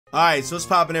Alright, so what's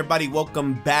poppin', everybody?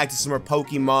 Welcome back to some more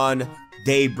Pokemon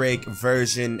Daybreak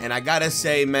version. And I gotta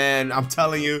say, man, I'm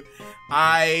telling you,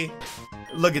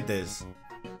 look at this.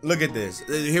 Look at this.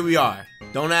 Here we are.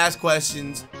 Don't ask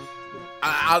questions.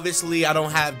 Obviously, I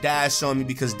don't have Dash on me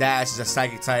because Dash is a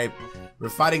Psychic type. We're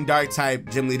fighting Dark type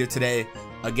Gym Leader today.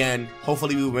 Again,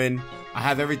 hopefully we win. I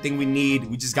have everything we need.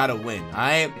 We just gotta win.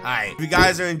 Alright? Alright. If you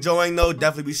guys are enjoying, though,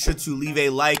 definitely be sure to leave a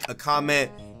like, a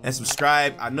comment, and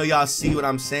subscribe. I know y'all see what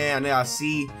I'm saying. I know y'all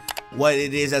see what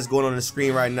it is that's going on the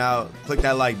screen right now. Click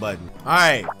that like button.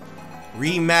 Alright.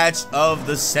 Rematch of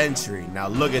the century. Now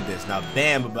look at this. Now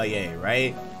bam, babaye,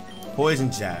 right?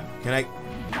 Poison jab.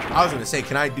 I was gonna say,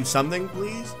 can I do something,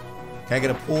 please? Can I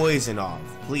get a poison off?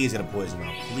 Please get a poison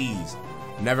off. Please.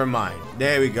 Never mind.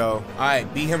 There we go.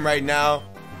 Alright, beat him right now.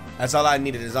 That's all I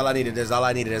needed. That's all I needed. That's all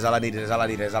I needed. That's all I needed. That's all I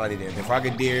needed. That's all I needed. The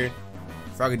Frogadier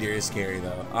is scary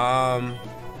though.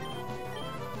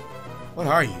 What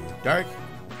are you? Dark?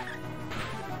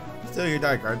 Still you're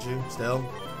dark, aren't you? Still?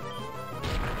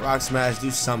 Rock Smash, do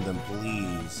something,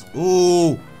 please.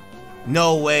 Ooh!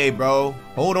 No way, bro.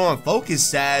 Hold on. Focus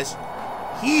Sash.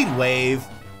 Heat Wave.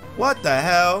 What the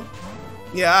hell?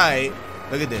 Yeah, alright.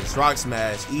 Look at this. Rock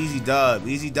Smash. Easy dub.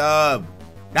 Easy dub.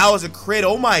 That was a crit.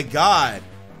 Oh my god.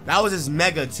 That was his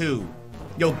mega too.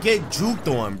 Yo, get juked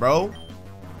on, bro.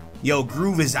 Yo,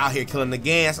 Groove is out here killing the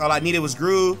game. That's all I needed was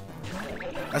Groove.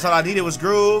 That's all I needed was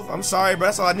Groove. I'm sorry, but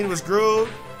that's all I needed was Groove.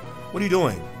 What are you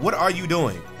doing? What are you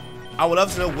doing? I would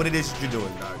love to know what it is that you're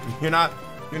doing, dog.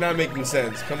 You're not making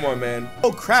sense. Come on, man.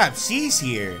 Oh crap, she's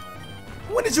here.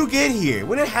 When did you get here?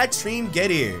 When did Hatreem get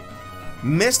here?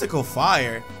 Mystical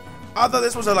Fire? I thought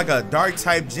this was like a dark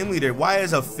type gym leader. Why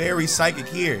is a fairy psychic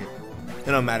here? It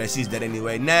don't matter, she's dead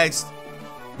anyway. Next,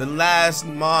 the last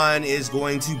mon is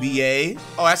going to be a...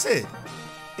 Oh, that's it.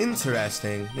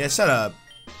 Interesting. Yeah, shut up.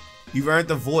 You've earned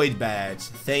the Void Badge.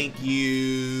 Thank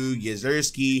you,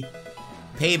 Yazerski.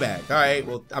 Payback. Alright,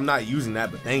 well, I'm not using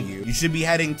that, but thank you. You should be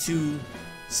heading to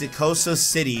Secosta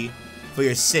City for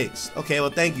your 6th. Okay, well,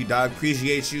 thank you, dog.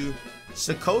 Appreciate you.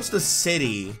 Secosta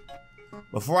City.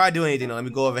 Before I do anything, let me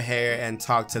go over here and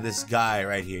talk to this guy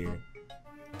right here.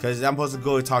 Because I'm supposed to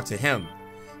go and talk to him.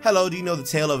 Hello, do you know the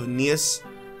tale of Aeneas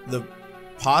the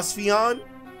Posphyon?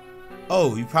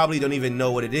 Oh, you probably don't even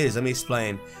know what it is. Let me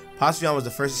explain. Posphyon was the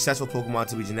first successful Pokemon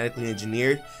to be genetically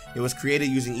engineered. It was created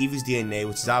using Eevee's DNA,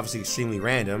 which is obviously extremely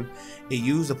random. It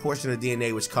used a portion of the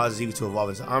DNA which causes Eevee to evolve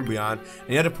into Umbreon, and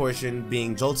the other portion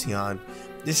being Jolteon.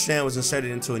 This strand was inserted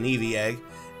into an Eevee egg,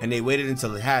 and they waited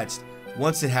until it hatched.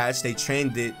 Once it hatched, they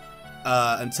trained it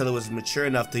until it was mature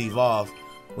enough to evolve.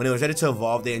 When it was ready to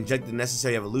evolve, they injected the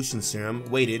necessary evolution serum,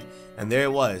 waited, and there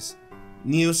it was.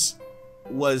 Neus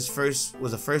was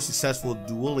the first successful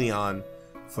Dualion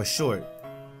for short.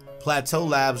 Plateau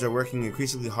Labs are working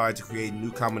increasingly hard to create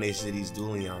new combinations of these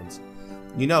Dualions.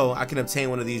 You know, I can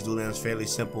obtain one of these Dualions fairly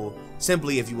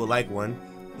simply if you would like one.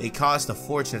 They cost a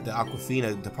fortune at the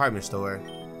Aquafina department store.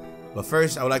 But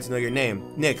first, I would like to know your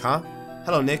name. Nick, huh?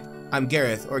 Hello, Nick. I'm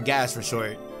Gareth, or Gas for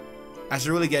short. I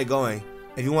should really get going.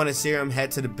 If you want a serum,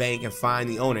 head to the bank and find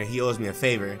the owner. He owes me a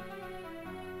favor.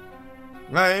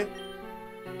 Alright.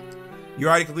 You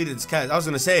already completed this quest. I was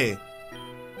gonna say.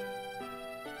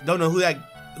 Don't know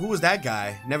who was that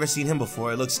guy? Never seen him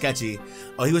before. It looks sketchy.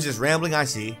 Oh, he was just rambling. I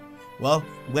see. Well,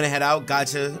 I'm gonna head out.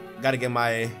 Gotcha. Gotta get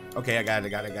my... Okay, I got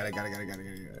it.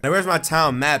 Now, where's my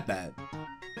town map at?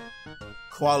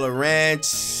 Koala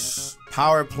Ranch.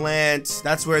 Power plant.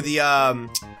 That's where the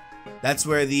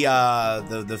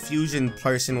fusion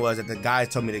person was that the guy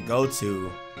told me to go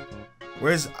to.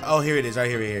 Where's... Oh, here it is.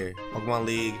 Right here. Pokemon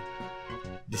League.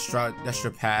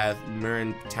 Destra Path.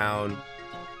 Marin Town.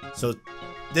 So...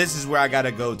 this is where I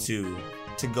gotta go to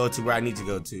where I need to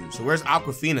go to. So where's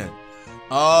Aquafina?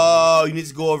 Oh, you need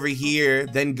to go over here,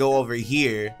 then go over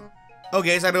here.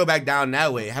 Okay, so I gotta go back down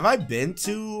that way. Have I been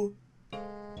to...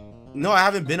 No, I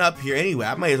haven't been up here anyway.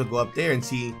 I might as well go up there and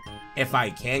see if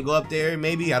I can go up there,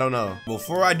 maybe. I don't know.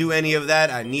 Before I do any of that,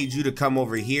 I need you to come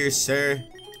over here, sir.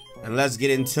 And let's get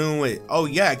in tune with... Oh,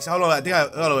 yeah, hold on.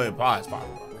 Hold on, pause.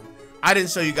 I didn't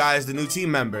show you guys the new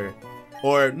team member.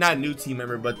 Or, not new team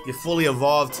member, but the fully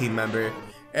evolved team member.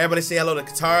 Everybody say hello to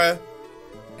Katara.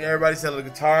 Everybody say hello to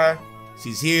Katara.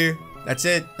 She's here. That's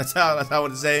it. That's all I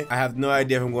want to say. I have no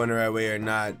idea if I'm going the right way or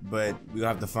not, but we'll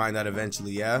have to find out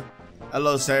eventually, yeah?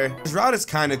 Hello, sir. This route is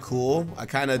kind of cool. I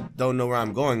kind of don't know where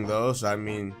I'm going, though, so I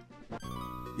mean...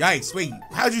 Yikes, wait,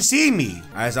 how'd you see me?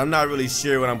 Alright, so I'm not really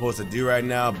sure what I'm supposed to do right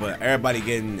now, but everybody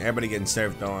getting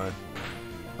surfed on.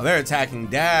 Oh, they're attacking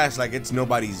Dash like it's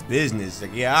nobody's business.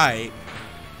 Like, yeah, alright.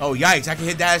 Oh, yikes, I can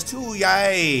hit Dash too,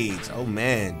 yikes. Oh,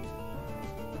 man.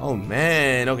 Oh,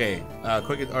 man, okay.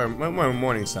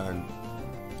 morning sun.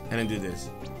 And then do this.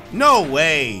 No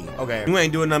way! Okay, you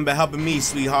ain't doing nothing but helping me,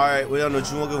 sweetheart. We don't know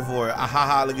what you're looking for.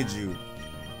 Ahaha, look at you.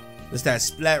 That's that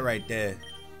splat right there.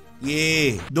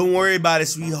 Yeah. Don't worry about it,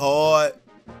 sweetheart.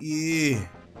 Yeah.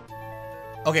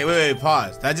 Okay, wait,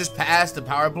 pause. Did I just pass the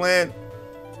power plant?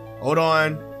 Hold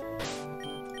on.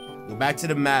 Go back to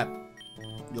the map.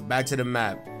 Go back to the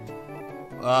map.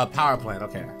 Power plant,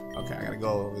 okay. Okay, I gotta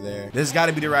go over there. This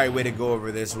gotta be the right way to go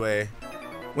over this way.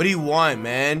 What do you want,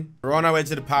 man? We're on our way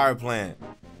to the power plant.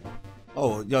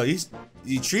 Oh, yo, these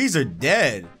trees are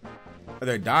dead. Or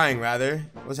they're dying, rather.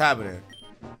 What's happening?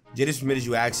 Jade permitted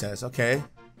you access, okay.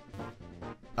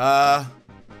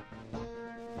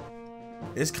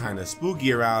 It's kind of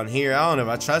spooky around here. I don't know if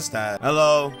I trust that.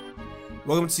 Hello.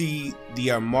 Welcome to the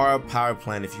Armara power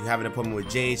plant. If you have an appointment with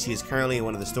Jade, she is currently in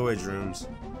one of the storage rooms.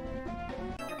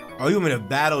 Oh, you want me to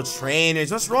battle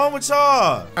trainers? What's wrong with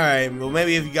y'all? Alright, well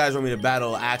maybe if you guys want me to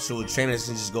battle actual trainers,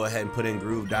 then just go ahead and put in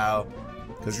Groove Dial.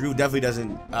 Because Groove definitely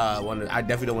doesn't I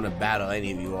definitely don't want to battle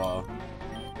any of you all.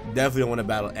 Definitely don't want to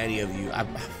battle any of you. I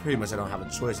pretty much I don't have a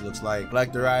choice, it looks like.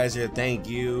 Collectorizer, thank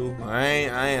you.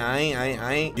 Alright.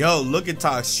 Yo, look at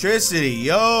Toxicity.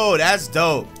 Yo, that's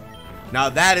dope. Now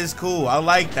that is cool. I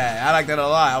like that. I like that a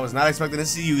lot. I was not expecting to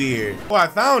see you here. Oh, I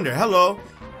found her. Hello.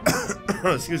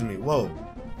 Excuse me. Whoa.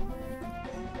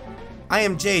 I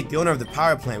am Jade, the owner of the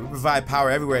power plant. We provide power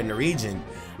everywhere in the region.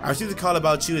 I received a call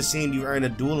about you as seeing you earn a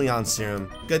Dualion serum.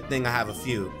 Good thing I have a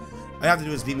few. All you have to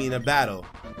do is beat me in a battle.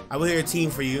 I will hear a team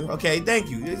for you. Okay, thank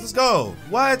you. Let's go.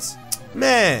 What?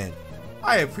 Man,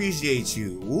 I appreciate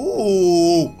you.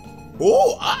 Ooh.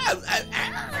 Ooh.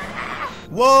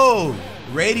 Whoa.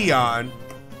 Radion?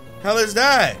 Hell is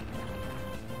that?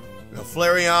 A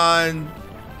Flareon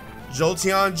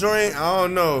Jolteon joint? I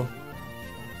don't know.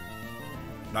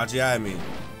 Not at me.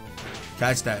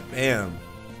 Catch that. Bam.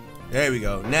 There we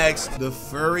go. Next, the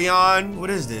Furrion. What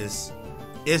is this?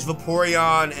 It's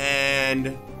Vaporeon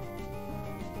and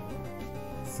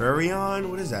Furrion?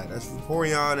 What is that? That's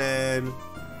Vaporeon and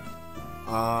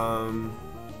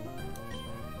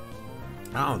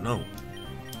I don't know.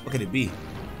 What could it be?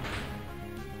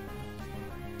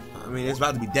 I mean, it's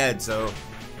about to be dead, so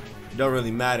it don't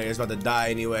really matter. It's about to die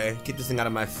anyway. Get this thing out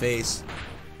of my face.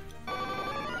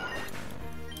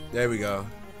 There we go.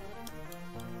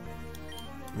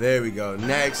 There we go.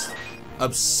 Next,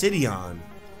 Obsidian.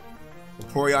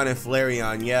 Vaporeon and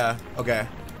Flareon. Yeah. Okay.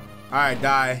 Alright,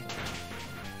 die.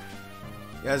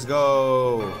 Let's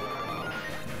go.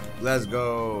 Let's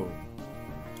go.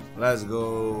 Let's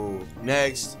go.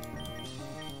 Next.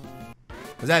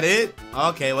 Was that it?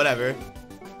 Okay, whatever.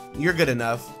 You're good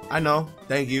enough. I know.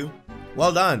 Thank you.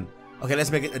 Well done. Okay,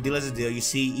 let's make it a deal as a deal. You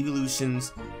see,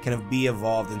 evolutions can be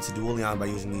evolved into Dualion by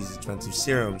using these expensive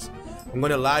serums. I'm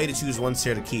going to allow you to choose one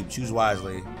serum to keep. Choose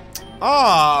wisely.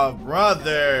 Oh,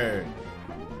 brother.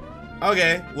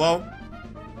 Okay, well,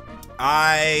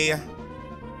 I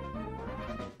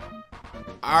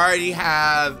already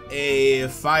have a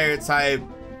fire type.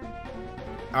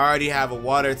 I already have a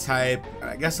water type.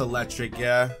 I guess electric,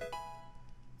 yeah.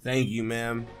 Thank you,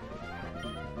 ma'am.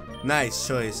 Nice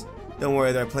choice. Don't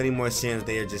worry, there are plenty more serums.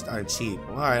 They just aren't cheap.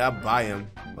 Alright, I'll buy them.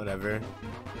 Whatever.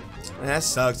 Man, that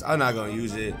sucks. I'm not gonna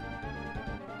use it.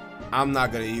 I'm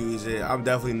not gonna use it. I'm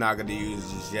definitely not gonna use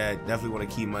this yet. Definitely want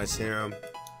to keep my serum.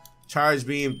 Charge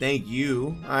beam, thank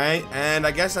you. Alright, and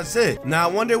I guess that's it. Now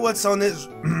I wonder what's on this.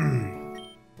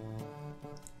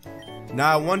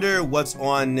 Now I wonder what's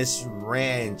on this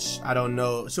ranch. I don't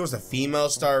know. She wants a female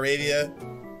Staravia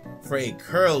for a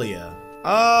Curlia.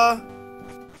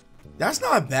 That's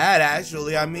not bad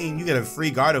actually. I mean, you get a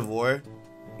free Gardevoir.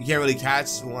 You can't really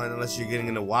catch one unless you're getting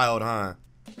in the wild, huh?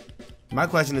 My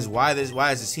question is why is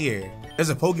this here? There's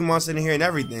a Pokemon sitting here and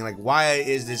everything. Like, why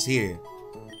is this here?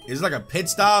 Is it like a pit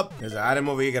stop? There's an item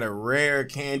over here, got a rare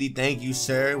candy. Thank you,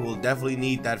 sir. We'll definitely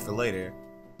need that for later.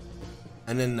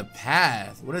 And then the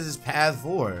path. What is this path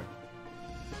for?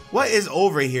 What is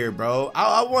over here, bro?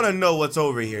 I want to know what's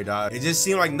over here, dog. It just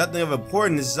seemed like nothing of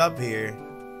importance is up here.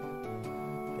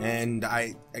 And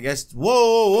I guess,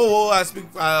 whoa, I speak,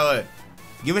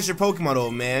 give us your Pokemon,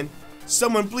 old man.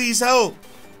 Someone please help.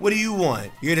 What do you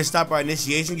want? You're here to stop our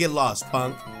initiation? Get lost,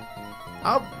 punk.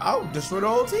 I'll destroy the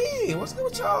whole team. What's good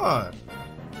with y'all?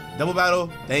 Double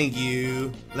battle, thank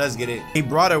you. Let's get it. He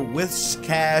brought a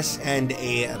Whiscash and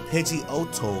a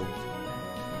Pidgeotto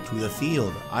to the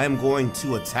field. I am going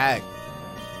to attack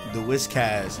the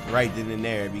Whiscash right then and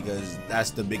there because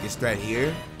that's the biggest threat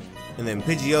here. And then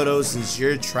Pidgeotto, since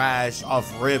you're trash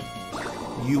off rip,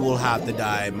 you will have to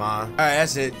die, ma. Alright,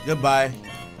 that's it. Goodbye.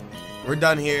 We're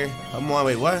done here. Come on,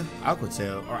 wait, what? Aqua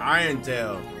Tail or Iron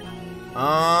Tail.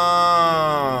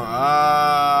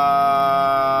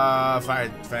 Fire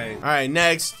Fang. All right,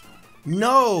 next.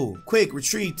 No, quick,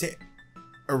 retreat to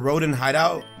a rodent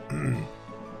hideout. Thank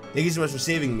you so much for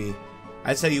saving me.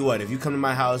 I tell you what, if you come to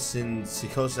my house in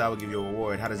Sekosa, I will give you a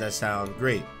reward. How does that sound?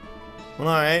 Great. Well,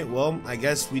 all right. Well, I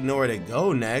guess we know where to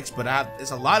go next, but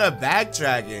it's a lot of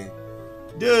backtracking.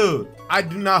 Dude, I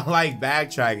do not like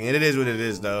backtracking. It is what it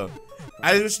is, though.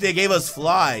 I just wish they gave us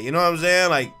fly. You know what I'm saying?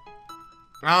 Like,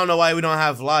 I don't know why we don't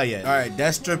have fly yet. All right,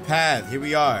 Destra Path. Here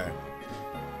we are.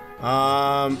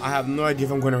 I have no idea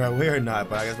if I'm going the right way or not,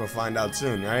 but I guess we'll find out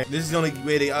soon, right? This is the only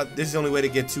way to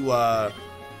get to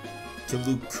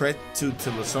Lucret to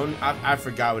Lasoni. I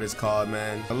forgot what it's called,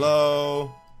 man.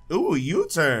 Hello. Ooh,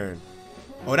 U-turn.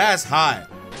 Oh, that's hot.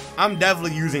 I'm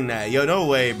definitely using that. Yo, no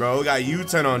way, bro. We got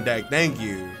U-turn on deck. Thank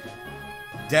you.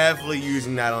 Definitely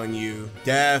using that on you.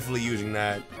 Definitely using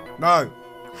that. Dog,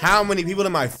 how many people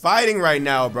am I fighting right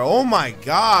now, bro? Oh my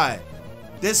god.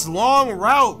 This long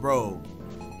route, bro.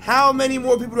 How many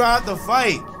more people do I have to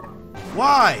fight?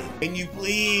 Why? Can you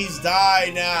please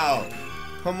die now?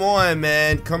 Come on,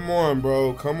 man. Come on,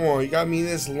 bro. Come on. You got me in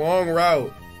this long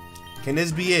route. Can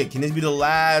this be it? Can this be the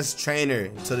last trainer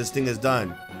until this thing is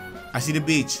done? I see the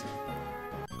beach.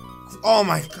 Oh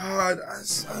my god. I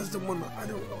just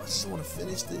want to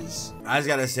finish this. I just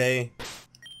gotta say,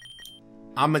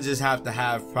 I'ma just have to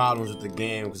have problems with the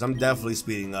game because I'm definitely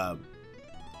speeding up.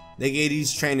 They gave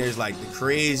these trainers like the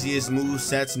craziest move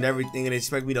sets and everything, and they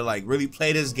expect me to like really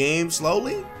play this game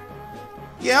slowly?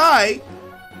 Yeah, alright.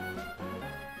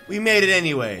 We made it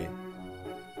anyway.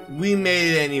 We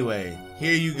made it anyway.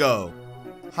 Here you go.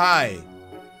 Hi.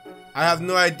 I have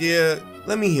no idea.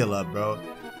 Let me heal up, bro.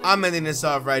 I'm ending this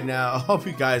off right now. I hope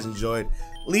you guys enjoyed.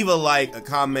 Leave a like, a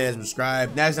comment, and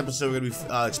subscribe. Next episode, we're going to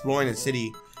be exploring the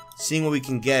city, seeing what we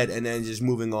can get, and then just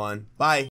moving on. Bye.